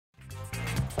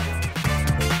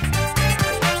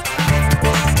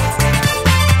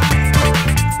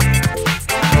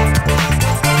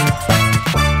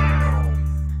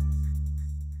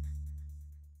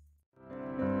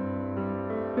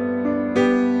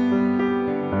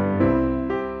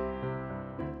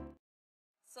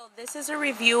This is a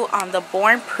review on the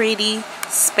Born Pretty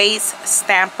Space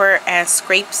Stamper and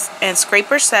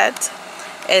Scraper set.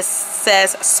 It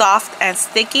says soft and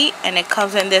sticky, and it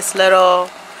comes in this little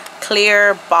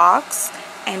clear box,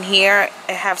 and here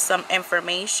it has some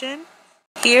information.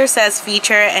 Here says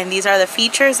feature, and these are the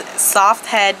features. Soft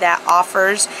head that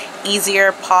offers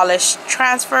easier polish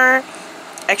transfer,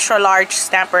 extra large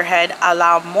stamper head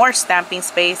allow more stamping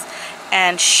space,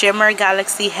 and shimmer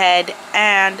galaxy head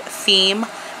and theme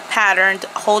patterned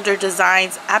holder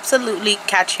designs absolutely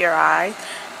catch your eye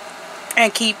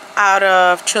and keep out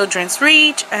of children's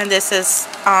reach. And this is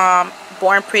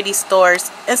BornPrettyStore's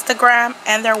Instagram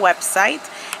and their website,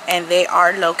 and they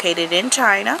are located in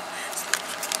China.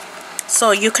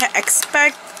 So you can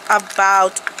expect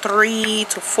about 3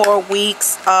 to 4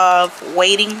 weeks of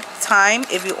waiting time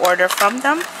if you order from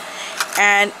them.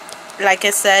 And like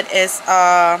I said, it's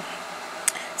a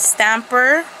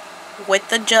stamper with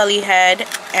the jelly head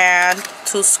and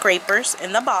 2 scrapers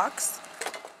in the box.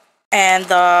 And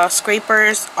the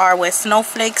scrapers are with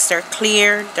snowflakes. They're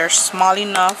clear, they're small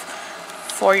enough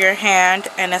for your hand,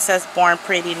 and it says Born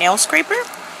Pretty nail scraper.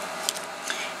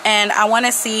 And I want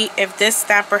to see if this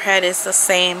stamper head is the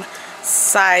same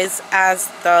size as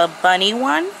the bunny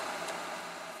one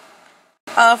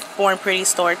of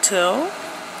BornPrettyStore too.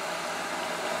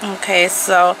 Okay,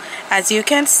 so as you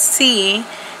can see,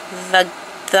 the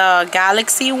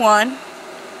Galaxy one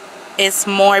is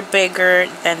more bigger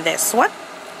than this one.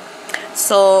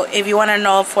 So if you want to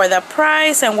know for the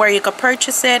price and where you could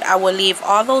purchase it, I will leave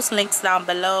all those links down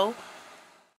below.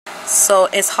 So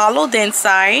it's hollowed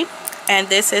inside, and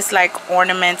this is like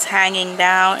ornaments hanging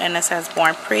down, and it says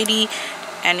Born Pretty,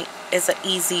 and it's an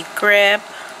easy grip.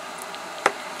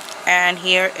 And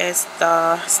here is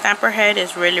the stamper head.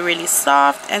 Is really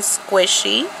soft and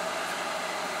squishy.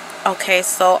 Okay,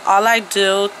 so all I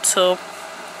do to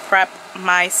prep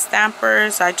my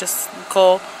stampers, I just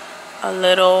go a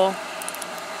little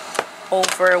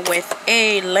over with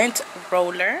a lint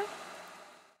roller.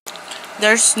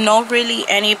 There's no really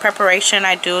any preparation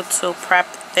I do to prep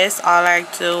this. All I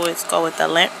do is go with the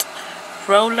lint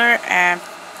roller and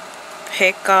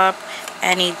pick up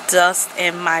any dust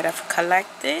it might have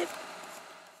collected.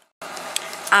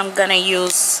 I'm gonna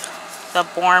use the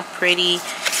Born Pretty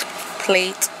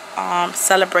plate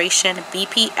Celebration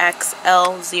BPS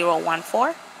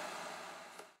L014.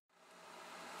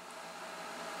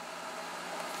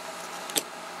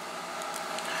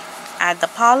 Add the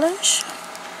polish,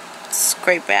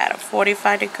 scrape it at a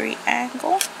 45-degree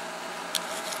angle,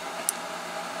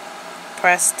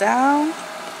 press down,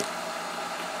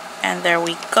 and there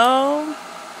we go.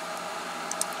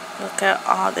 Look at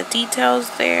all the details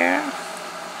there.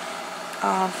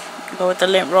 Go with the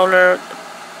lint roller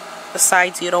the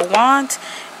sides you don't want,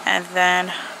 and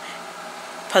then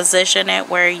position it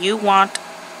where you want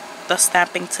the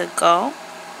stamping to go.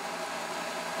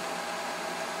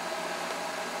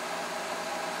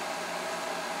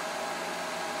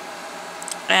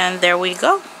 And there we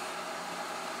go.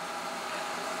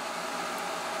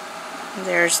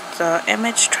 There's the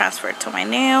image transferred to my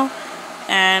nail,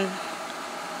 and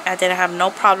I didn't have no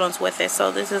problems with it.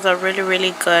 So this is a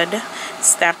really good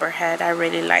stamper head. I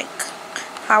really like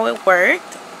how it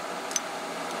worked.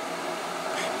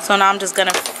 So now I'm just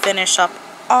gonna finish up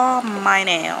all my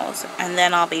nails, and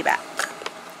then I'll be back.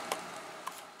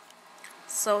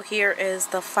 So here is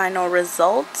the final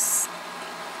results.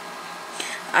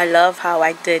 I love how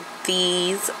I did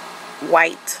these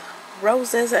white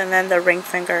roses, and then the ring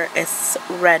finger is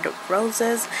red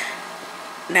roses.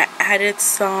 And I added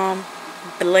some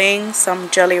bling, some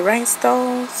jelly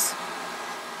rhinestones,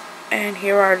 and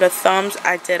here are the thumbs.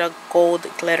 I did a gold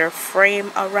glitter frame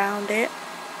around it.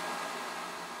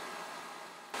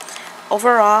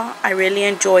 Overall, I really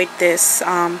enjoyed this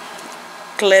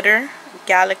glitter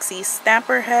galaxy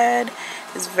stamper head.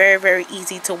 It's very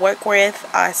easy to work with,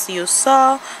 as you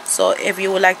saw. So if you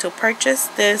would like to purchase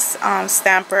this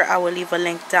stamper, I will leave a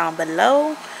link down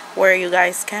below where you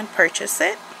guys can purchase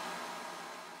it.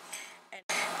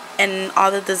 And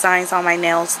all the designs on my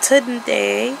nails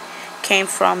today came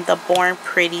from the Born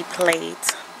Pretty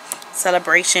plate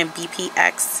Celebration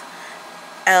BPS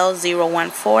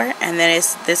L014, and then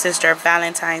this is their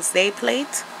Valentine's Day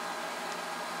plate.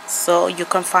 So you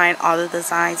can find all the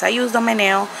designs I used on my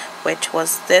nail, which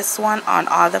was this one on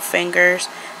all the fingers,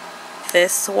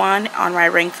 this one on my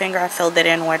ring finger. I filled it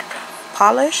in with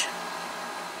polish,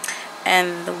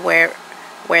 and where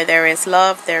there is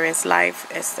love, there is life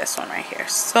is this one right here.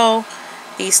 So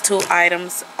these 2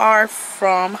 items are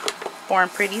from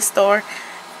BornPrettyStore,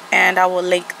 and I will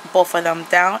link both of them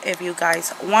down if you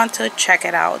guys want to check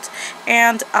it out.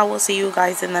 And I will see you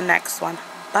guys in the next one.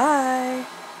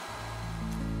 Bye.